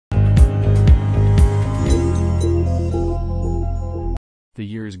The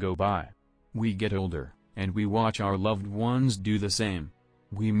years go by. We get older, and we watch our loved ones do the same.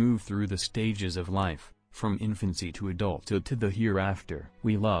 We move through the stages of life, from infancy to adulthood to the hereafter.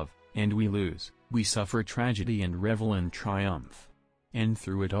 We love, and we lose, we suffer tragedy and revel in triumph. And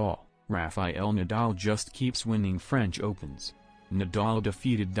through it all, Rafael Nadal just keeps winning French Opens. Nadal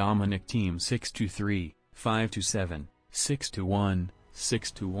defeated Dominic Thiem 6-3, 5-7, 6-1,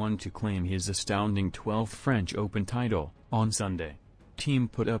 6-1 to claim his astounding 12th French Open title on Sunday.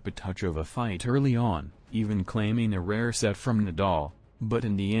 Thiem put up a touch of a fight early on, even claiming a rare set from Nadal, but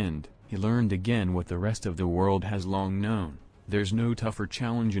in the end, he learned again what the rest of the world has long known: there's no tougher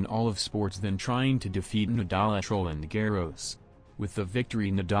challenge in all of sports than trying to defeat Nadal at Roland Garros. With the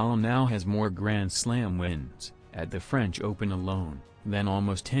victory, Nadal now has more Grand Slam wins, at the French Open alone, than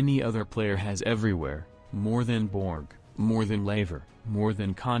almost any other player has everywhere, more than Borg, more than Laver, more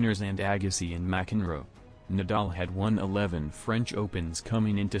than Connors and Agassi and McEnroe. Nadal had won 11 French Opens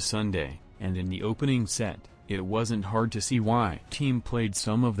coming into Sunday, and in the opening set, it wasn't hard to see why. Thiem played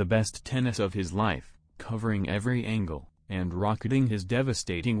some of the best tennis of his life, covering every angle, and rocketing his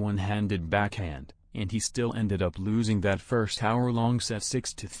devastating one-handed backhand, and he still ended up losing that first hour-long set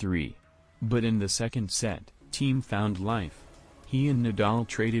 6-3. But in the second set, Thiem found life. He and Nadal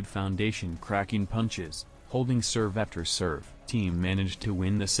traded foundation-cracking punches, holding serve after serve. Thiem managed to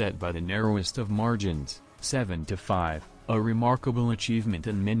win the set by the narrowest of margins, 7-5, a remarkable achievement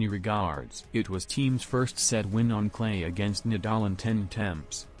in many regards. It was Thiem's first set win on clay against Nadal in 10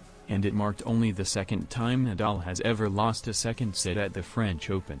 attempts. And it marked only the second time Nadal has ever lost a second set at the French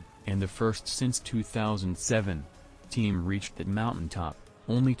Open, and the first since 2007. Thiem reached that mountaintop,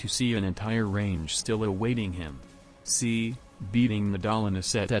 only to see an entire range still awaiting him. See, beating Nadal in a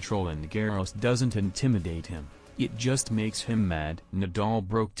set at Roland Garros doesn't intimidate him, it just makes him mad. Nadal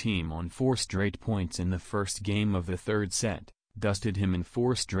broke Thiem on 4 straight points in the first game of the third set, dusted him in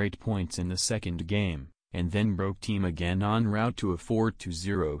 4 straight points in the second game, and then broke Thiem again en route to a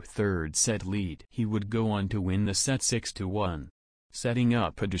 4-0 third set lead. He would go on to win the set 6-1, setting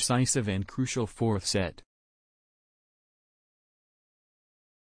up a decisive and crucial fourth set.